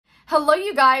Hello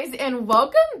you guys and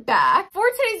welcome back. For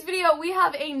today's video, we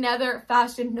have another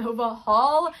Fashion Nova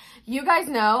haul. You guys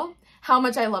know how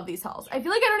much I love these hauls. I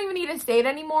feel like I don't even need to say it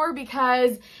anymore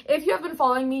because if you have been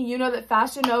following me, you know that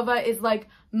Fashion Nova is like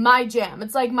my jam.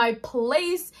 It's like my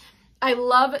place. I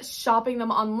love shopping them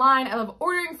online. I love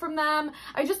ordering from them.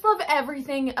 I just love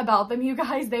everything about them, you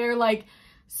guys. They're like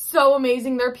so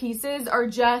amazing. Their pieces are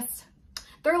just,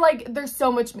 they're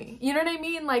so much me. You know what I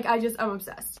mean? Like I'm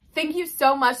obsessed. Thank you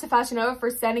so much to Fashion Nova for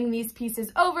sending these pieces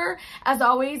over. As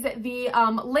always, the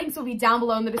links will be down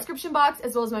below in the description box,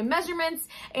 as well as my measurements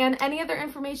and any other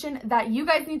information that you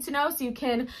guys need to know so you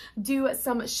can do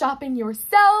some shopping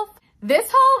yourself.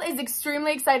 This haul is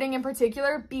extremely exciting in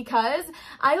particular because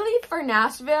I leave for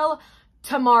Nashville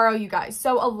tomorrow, you guys.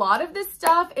 So a lot of this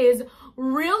stuff is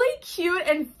really cute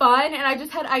and fun, and I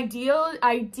just had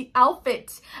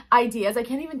outfit ideas. I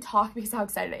can't even talk because of how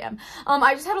excited I am.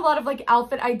 I just had a lot of like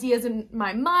outfit ideas in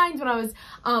my mind when I was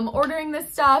ordering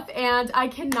this stuff, and I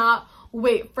cannot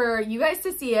wait for you guys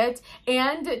to see it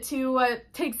and to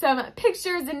take some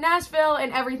pictures in Nashville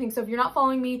and everything. So if you're not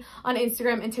following me on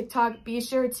Instagram and TikTok, be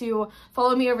sure to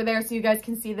follow me over there so you guys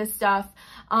can see this stuff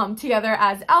together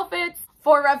as outfits.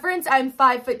 For reference, I'm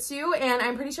 5'2", and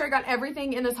I'm pretty sure I got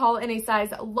everything in this haul in a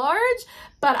size large,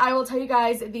 but I will tell you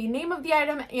guys the name of the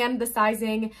item and the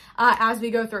sizing as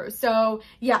we go through. So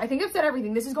yeah, I think I've said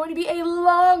everything. This is going to be a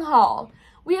long haul.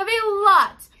 We have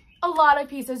a lot of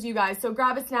pieces, you guys. So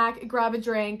grab a snack, grab a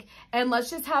drink, and let's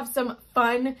just have some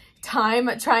fun time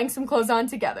trying some clothes on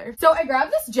together. So I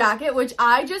grabbed this jacket, which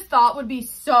I just thought would be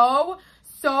so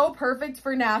perfect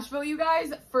for Nashville, you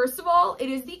guys. First of all, it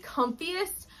is the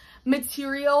comfiest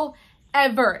material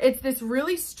ever. It's this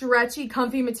really stretchy,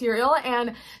 comfy material,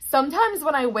 and sometimes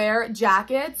when I wear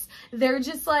jackets, they're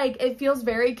just like, it feels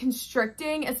very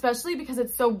constricting, especially because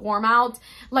it's so warm out.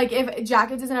 Like if a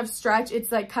jacket doesn't have stretch,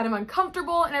 it's like kind of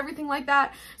uncomfortable and everything like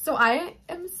that. So I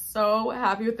am so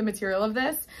happy with the material of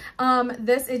this.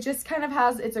 It just kind of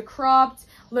has, it's a cropped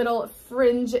little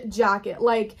fringe jacket.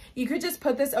 Like you could just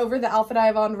put this over the outfit I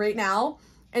have on right now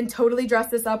and totally dress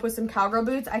this up with some cowgirl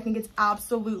boots. I think it's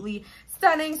absolutely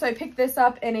stunning. So I picked this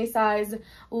up in a size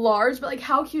large, but like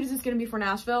how cute is this gonna be for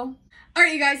Nashville? All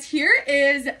right, you guys, here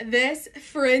is this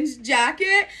fringe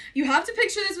jacket. You have to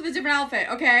picture this with a different outfit,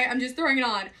 okay? I'm just throwing it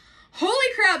on.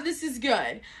 Holy crap, this is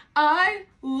good. I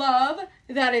love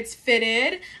that it's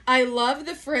fitted. I love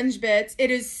the fringe bits. It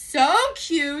is so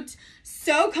cute,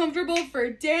 so comfortable for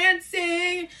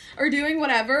dancing or doing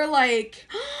whatever, like,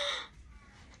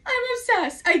 I'm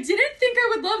obsessed. I didn't think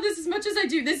I would love this as much as I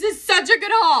do. This is such a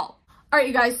good haul. All right,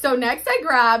 you guys, so next I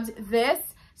grabbed this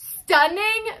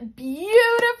stunning,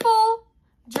 beautiful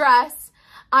dress.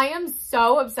 I am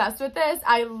so obsessed with this.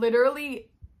 I literally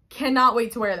cannot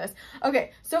wait to wear this.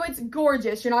 Okay, so it's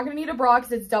gorgeous. You're not gonna need a bra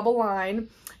because it's double line.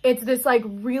 It's this like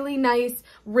really nice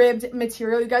ribbed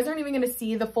material. You guys aren't even gonna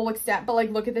see the full extent, but like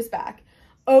look at this back.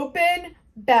 Open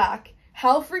back.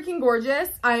 How freaking gorgeous.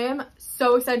 I am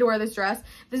so excited to wear this dress.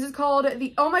 This is called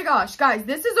the, oh my gosh, guys,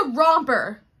 this is a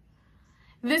romper.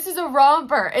 This is a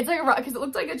romper. It's like a, because it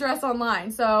looked like a dress online.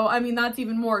 So, I mean, that's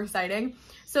even more exciting.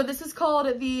 So this is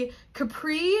called the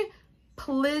Capri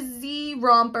Plizzy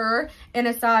romper in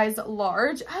a size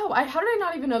large. Oh, how did I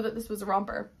not even know that this was a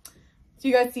romper? So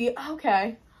you guys see,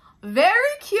 okay. Very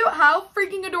cute. How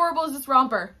freaking adorable is this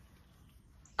romper?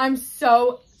 I'm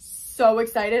so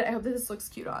excited. I hope that this looks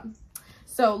cute on.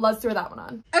 So let's throw that one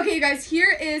on. Okay, you guys,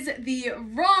 here is the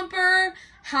romper.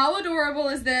 How adorable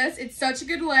is this? It's such a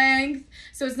good length.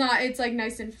 So it's like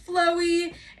nice and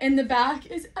flowy. And the back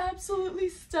is absolutely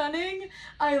stunning.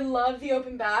 I love the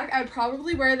open back. I'd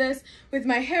probably wear this with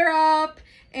my hair up.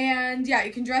 And yeah,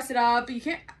 you can dress it up. You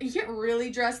can't really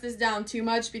dress this down too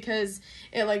much because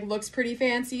it like looks pretty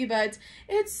fancy, but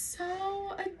it's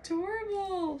so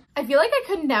adorable. I feel like I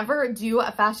could never do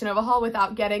a Fashion Nova haul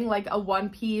without getting like a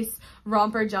one-piece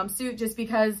romper jumpsuit just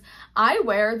because I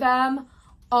wear them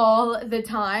all the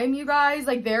time, you guys.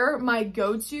 Like they're my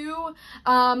go-to.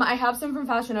 I have some from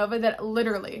Fashion Nova that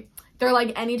literally, they're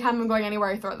like anytime I'm going anywhere,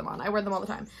 I throw them on. I wear them all the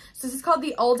time. So this is called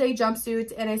the All Day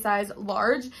Jumpsuit in a size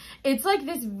large. It's like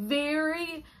this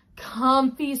very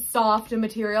comfy, soft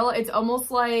material. It's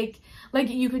almost like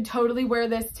you could totally wear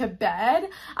this to bed.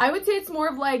 I would say it's more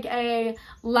of like a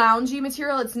loungy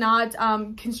material. It's not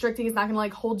constricting. It's not gonna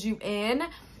like hold you in.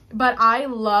 But I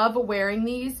love wearing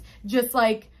these just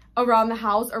like around the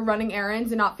house or running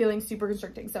errands and not feeling super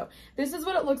constricting. So this is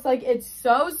what it looks like. It's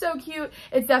so cute.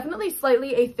 It's definitely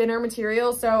slightly a thinner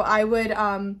material, so I would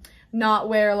not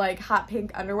wear like hot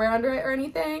pink underwear under it or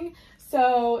anything.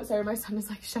 So sorry, my son is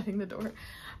like shutting the door,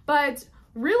 but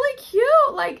really cute.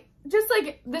 Like just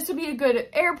like this would be a good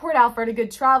airport outfit, a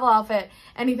good travel outfit,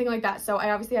 anything like that. So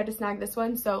I obviously had to snag this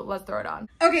one, so let's throw it on.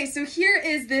 Okay, so here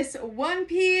is this one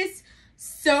piece.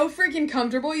 So freaking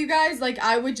comfortable, you guys. Like,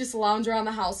 I would just lounge around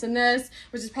the house in this,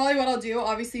 which is probably what I'll do.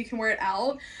 Obviously, you can wear it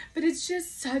out, but it's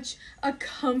just such a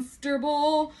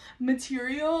comfortable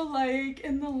material, like,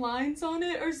 and the lines on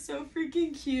it are so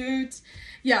freaking cute.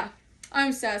 Yeah, I'm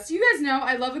obsessed. You guys know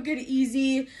I love a good,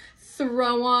 easy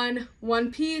throw on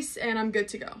one piece, and I'm good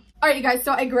to go. All right, you guys,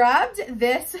 so I grabbed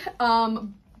this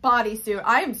bodysuit.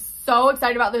 I am so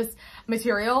excited about this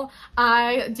material.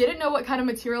 I didn't know what kind of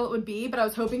material it would be, but I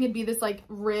was hoping it'd be this like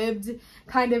ribbed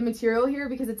kind of material here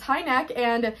because it's high neck,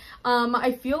 and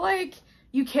I feel like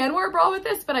you can wear a bra with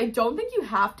this, but I don't think you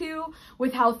have to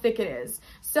with how thick it is.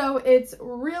 So it's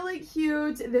really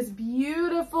cute. This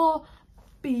beautiful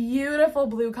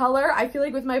blue color. I feel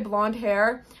like with my blonde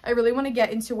hair, I really want to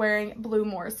get into wearing blue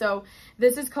more. So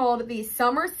this is called the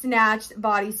Summer Snatched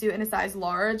bodysuit in a size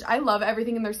large. I love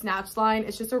everything in their Snatched line.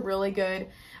 It's just a really good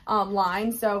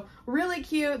line. So really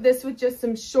cute. This with just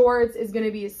some shorts is going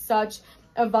to be such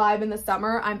a vibe in the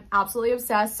summer. I'm absolutely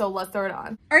obsessed, so let's throw it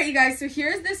on. All right, you guys, so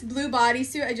here's this blue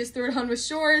bodysuit. I just threw it on with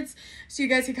shorts so you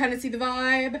guys can kind of see the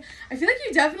vibe. I feel like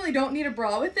you definitely don't need a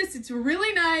bra with this. It's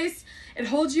really nice. It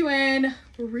holds you in.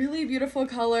 Really beautiful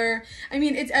color. I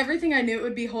mean, it's everything I knew it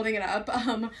would be holding it up.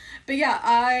 But yeah,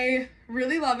 I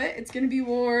really love it. It's gonna be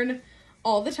worn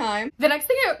all the time. The next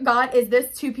thing I got is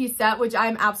this two-piece set, which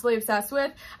I'm absolutely obsessed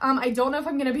with. I don't know if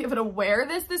I'm gonna be able to wear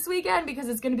this weekend because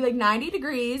it's gonna be like 90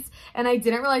 degrees and I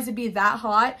didn't realize it'd be that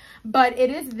hot, but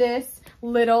it is this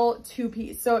little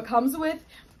two-piece. So it comes with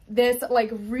this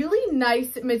like really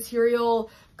nice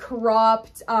material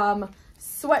cropped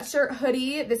sweatshirt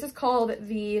hoodie. This is called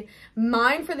the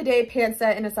Mine for the Day pant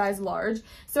set in a size large.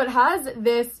 So it has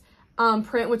this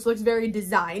print, which looks very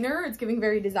designer. It's giving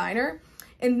very designer.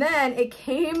 And then it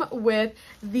came with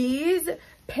these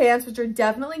pants, which are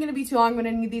definitely going to be too long. I'm going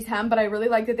to need these hem, but I really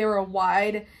like that they were a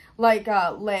wide, like,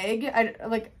 leg. I'm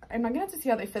not going to have to see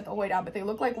how they fit the whole way down, but they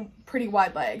look like pretty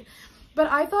wide leg. But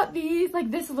I thought these,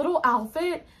 like, this little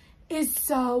outfit is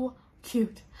so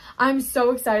cute. I'm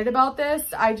so excited about this.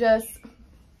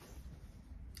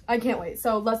 I can't wait.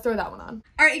 So let's throw that one on.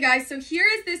 All right, you guys. So here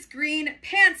is this green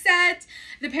pant set.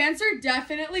 The pants are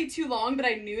definitely too long, but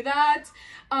I knew that.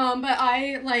 But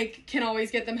I like can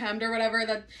always get them hemmed or whatever.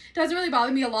 That doesn't really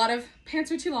bother me. A lot of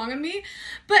pants are too long on me,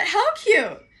 but how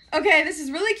cute. Okay, this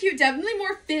is really cute. Definitely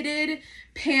more fitted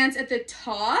pants at the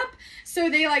top. So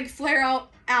they like flare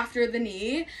out after the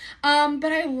knee.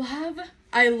 But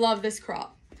I love this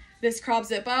crop. This crop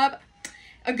zip up.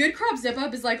 A good crop zip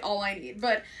up is like all I need,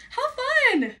 but how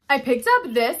fun. I picked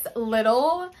up this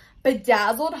little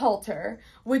bedazzled halter,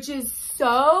 which is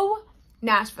so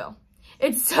Nashville.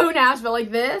 It's so Nashville.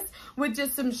 Like this with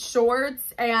just some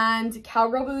shorts and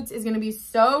cowgirl boots is going to be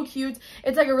so cute.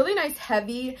 It's like a really nice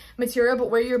heavy material, but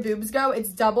where your boobs go, it's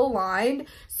double lined.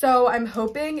 So I'm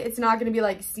hoping it's not going to be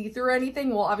like see-through or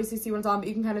anything. We'll obviously see when it's on, but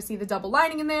you can kind of see the double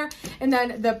lining in there. And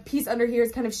then the piece under here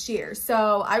is kind of sheer.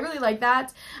 So I really like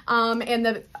that. And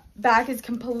the back is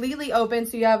completely open.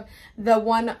 So you have the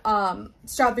one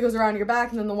strap that goes around your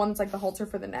back and then the one that's like the halter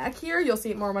for the neck here. You'll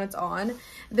see it more when it's on.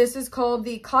 This is called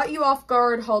the Caught You Off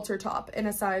Guard halter top in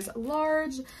a size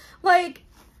large. Like,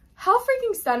 how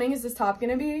freaking stunning is this top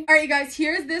gonna be? All right, you guys,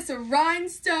 here's this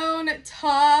rhinestone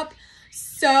top.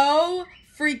 So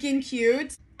freaking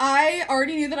cute. I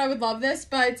already knew that I would love this,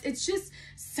 but it's just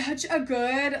such a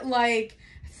good, like,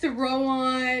 throw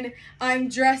on. I'm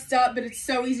dressed up, but it's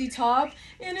so easy top,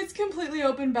 and it's completely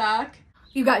open back.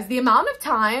 You guys, the amount of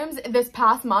times this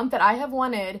past month that I have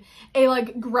wanted a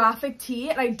like graphic tee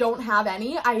and I don't have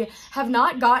any, I have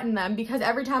not gotten them because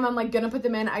every time I'm like gonna put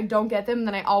them in, I don't get them, and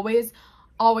then I always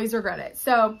regret it.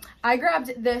 So I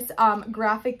grabbed this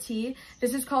graphic tee.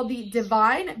 This is called the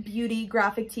Divine Beauty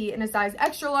graphic tee in a size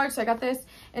extra large. So I got this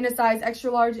in a size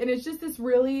extra large, and it's just this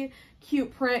really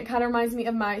cute print. Kind of reminds me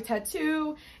of my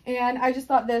tattoo, and I just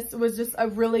thought this was just a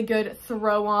really good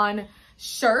throw on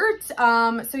shirt.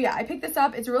 So yeah, I picked this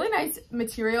up. It's a really nice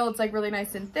material. It's like really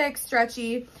nice and thick,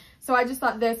 stretchy. So I just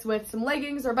thought this with some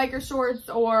leggings or biker shorts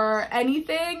or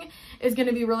anything is going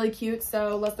to be really cute.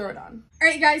 So let's throw it on. All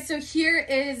right, guys. So here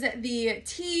is the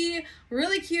tee.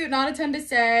 Really cute. Not a ton to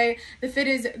say. The fit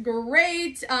is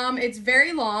great. It's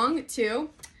very long too.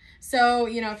 So,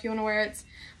 you know, if you want to wear it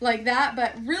like that,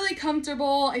 but really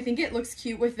comfortable. I think it looks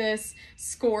cute with this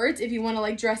skirt. If you want to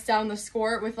like dress down the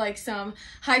skirt with like some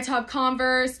high top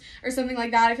Converse or something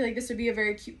like that, I feel like this would be a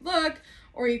very cute look.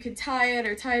 Or you could tie it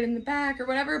in the back or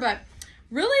whatever, but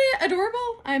really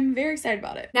adorable. I'm very excited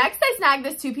about it. Next, I snagged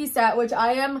this two-piece set, which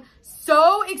I am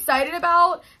so excited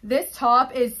about. This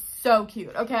top is so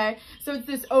cute, okay? So it's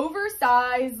this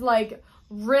oversized, like,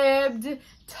 ribbed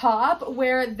top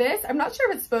where this, I'm not sure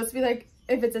if it's supposed to be like,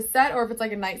 if it's a set or if it's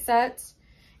like a night set.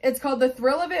 It's called the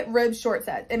Thrill of It Rib Short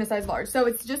Set in a size large. So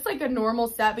it's just like a normal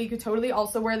set, but you could totally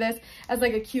also wear this as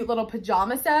like a cute little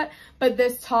pajama set. But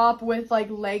this top with like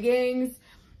leggings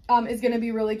is going to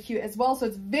be really cute as well. So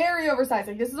it's very oversized.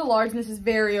 Like this is a large and this is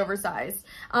very oversized.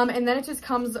 And then it just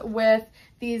comes with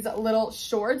these little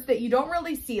shorts that you don't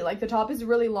really see. Like the top is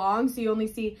really long, so you only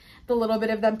see the little bit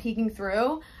of them peeking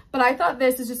through. But I thought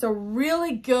this is just a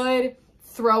really good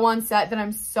throw on set that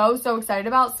I'm so excited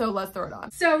about, so let's throw it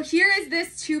on. So here is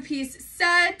this two-piece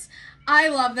set. I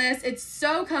love this. It's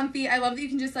so comfy. I love that you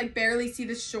can just like barely see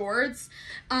the shorts.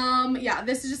 Yeah,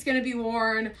 this is just gonna be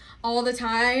worn all the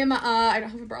time. I don't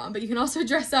have a bra on, but you can also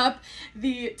dress up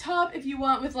the top if you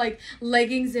want with like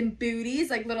leggings and booties,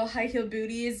 like little high heel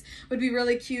booties would be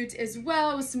really cute as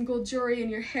well, with some gold jewelry and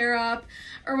your hair up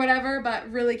or whatever, but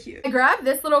really cute. I grabbed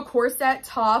this little corset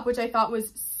top, which I thought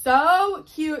was so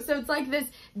cute. So it's like this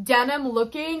denim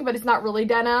looking, but it's not really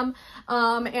denim.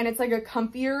 And it's like a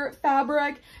comfier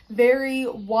fabric, very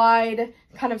wide,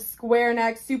 kind of square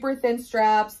neck, super thin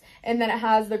straps. And then it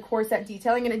has the corset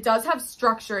detailing, and it does have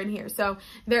structure in here. So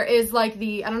there is like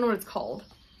the, I don't know what it's called,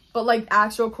 but like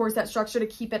actual corset structure to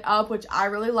keep it up, which I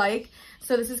really like.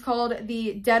 So this is called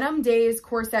the Denim Days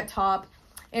Corset Top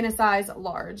in a size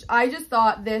large. I just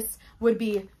thought this would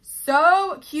be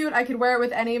so cute. I could wear it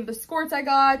with any of the skirts I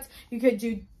got. You could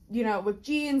do, you know, with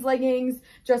jeans, leggings,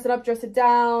 dress it up, dress it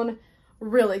down.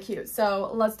 Really cute.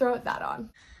 So let's throw that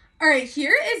on. All right,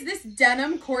 here is this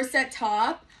denim corset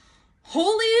top.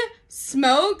 Holy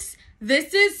smokes,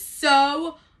 this is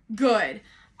so good.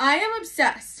 I am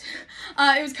obsessed.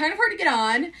 It was kind of hard to get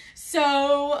on.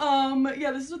 So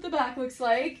yeah, this is what the back looks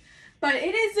like, but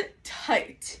it is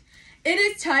tight. It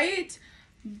is tight,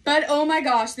 but oh my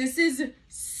gosh, this is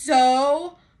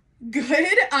so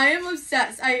good. I am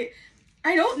obsessed. I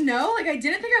don't know, like I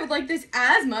didn't think I would like this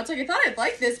as much. Like I thought I'd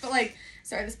like this, but like,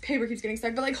 sorry, this paper keeps getting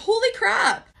stuck, but like, holy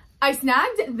crap. I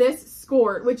snagged this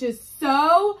skirt, which is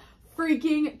so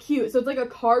freaking cute. So it's like a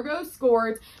cargo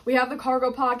skirt. We have the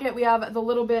cargo pocket. We have the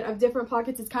little bit of different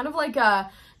pockets. It's kind of like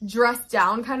a dressed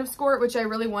down kind of skirt, which I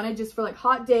really wanted just for like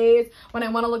hot days when I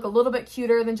want to look a little bit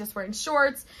cuter than just wearing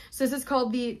shorts. So this is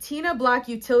called the Tina Black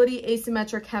Utility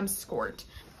Asymmetric Hem Skirt.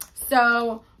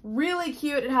 So really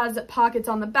cute. It has pockets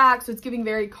on the back, so it's giving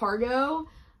very cargo.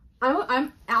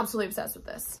 I'm absolutely obsessed with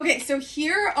this. Okay, so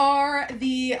here are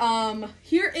the,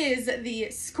 here is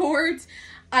the skirt.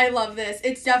 I love this.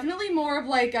 It's definitely more of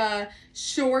like a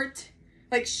short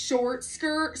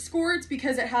skirt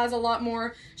because it has a lot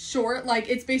more short, like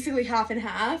it's basically half and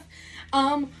half.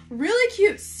 Really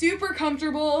cute, super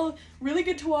comfortable, really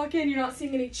good to walk in. You're not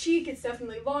seeing any cheek. It's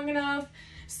definitely long enough.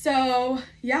 So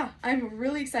yeah, I'm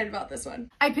really excited about this one.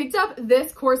 I picked up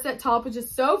this corset top, which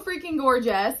is so freaking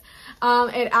gorgeous.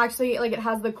 It actually, like, it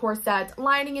has the corset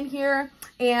lining in here,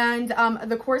 and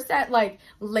the corset like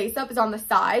lace up is on the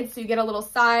side, so you get a little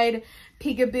side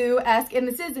peekaboo-esque, and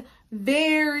this is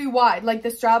very wide. Like the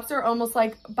straps are almost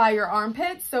like by your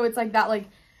armpits, so it's like that like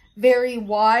very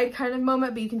wide kind of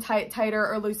moment, but you can tie it tighter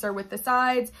or looser with the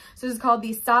sides. So this is called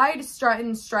the Side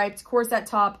Strut Striped Corset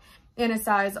Top in a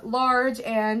size large,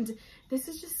 and this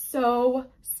is just so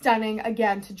stunning,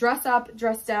 again, to dress up,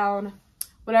 dress down,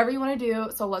 whatever you want to do.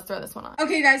 So let's throw this one on.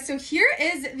 Okay guys, so here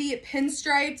is the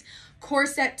pinstriped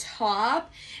corset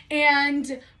top,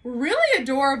 and really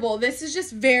adorable. This is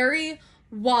just very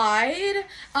wide,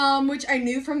 which I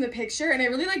knew from the picture, and I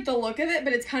really like the look of it,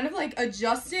 but it's kind of like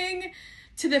adjusting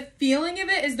to the feeling of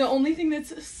it is the only thing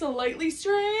that's slightly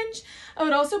strange. I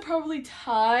would also probably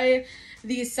tie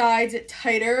these sides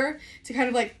tighter to kind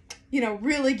of like, you know,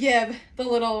 really give the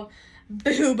little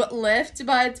boob lift,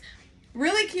 but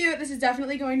really cute. This is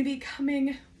definitely going to be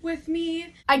coming with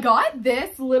me. I got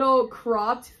this little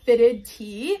cropped fitted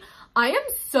tee. I am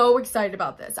so excited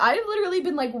about this. I've literally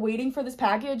been like waiting for this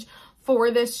package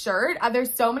for this shirt.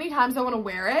 There's so many times I want to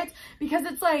wear it because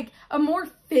it's like a more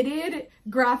fitted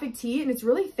graphic tee and it's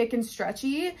really thick and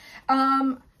stretchy.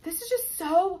 This is just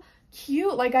so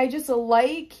cute. Like I just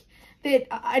like that.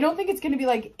 I don't think it's going to be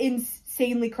like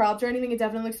insanely cropped or anything. It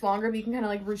definitely looks longer, but you can kind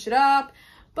of like ruche it up,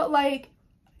 but like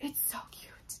it's so cute.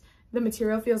 the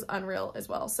material feels unreal as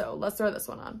well. So let's throw this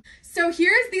one on. So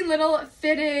here's the little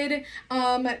fitted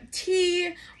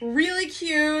tee, really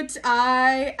cute.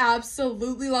 I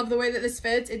absolutely love the way that this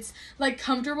fits. It's like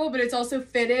comfortable, but it's also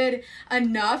fitted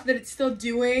enough that it's still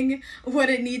doing what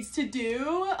it needs to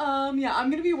do. Yeah, I'm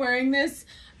gonna be wearing this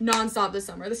nonstop this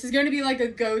summer. This is going to be like a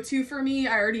go-to for me.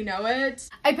 I already know it.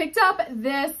 I picked up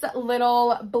this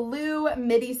little blue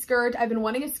midi skirt. I've been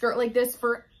wanting a skirt like this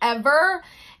forever,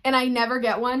 and I never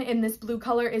get one, and this blue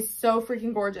color is so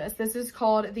freaking gorgeous. This is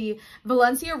called the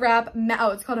Valencia Wrap.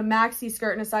 It's called a maxi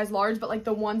skirt in a size large, but like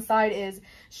the one side is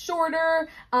shorter,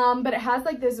 but it has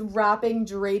like this wrapping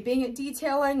draping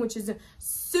detailing, which is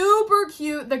super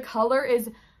cute. The color is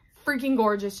freaking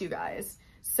gorgeous, you guys.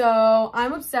 So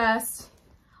I'm obsessed.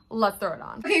 Let's throw it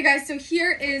on. Okay, guys, so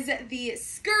here is the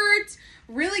skirt.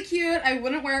 Really cute. I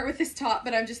wouldn't wear it with this top,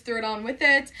 but I just threw it on with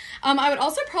it. I would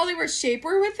also probably wear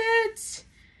shapewear with it.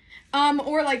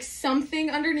 Or like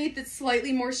something underneath that's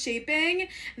slightly more shaping.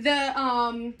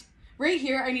 The, right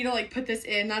here, I need to like put this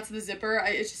in. That's the zipper.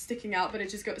 It's just sticking out, but it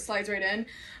just slides right in.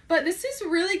 But this is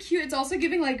really cute. It's also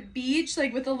giving like beach,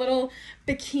 like with a little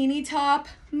bikini top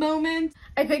moment.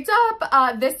 I picked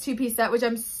up this two-piece set, which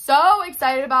I'm so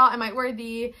excited about. I might wear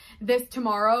this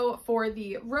tomorrow for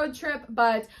the road trip,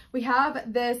 but we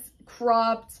have this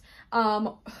cropped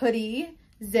hoodie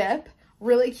zip,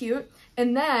 really cute.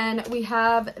 And then we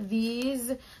have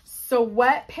these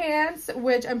sweatpants,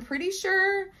 which I'm pretty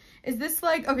sure is this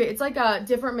like, okay, it's like a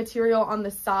different material on the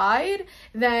side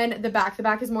than the back. The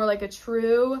back is more like a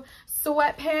true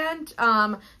sweatpant.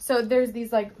 So there's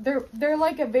these like, they're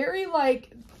like a very like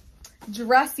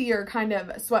dressier kind of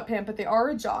sweatpant, but they are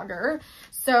a jogger.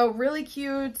 So really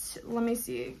cute. Let me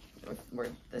see where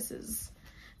this is.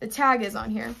 The tag is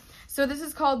on here. So this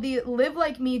is called the Live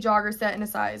Like Me jogger set in a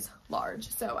size large.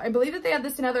 So I believe that they have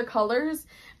this in other colors,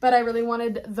 but I really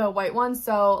wanted the white one,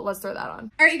 so let's throw that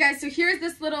on. All right, you guys, so here's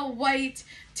this little white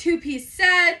two-piece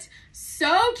set.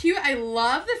 So cute. I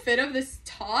love the fit of this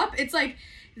top. It's like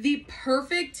the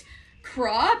perfect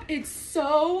crop. It's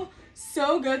so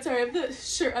good. Sorry, I have the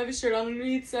shirt. I have a shirt on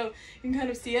underneath, so you can kind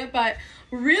of see it, but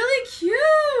really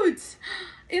cute.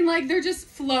 And like they're just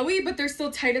flowy, but they're still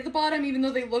tight at the bottom, even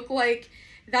though they look like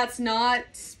that's not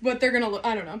what they're gonna look.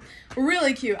 I don't know.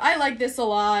 Really cute. I like this a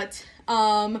lot.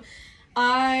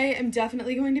 I am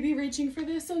definitely going to be reaching for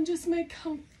this on just my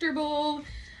comfortable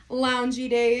loungy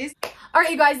days. All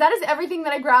right, you guys, that is everything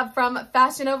that I grabbed from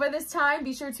Fashion Nova this time.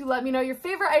 Be sure to let me know your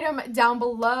favorite item down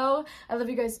below. I love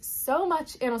you guys so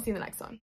much, and I'll see you in the next one.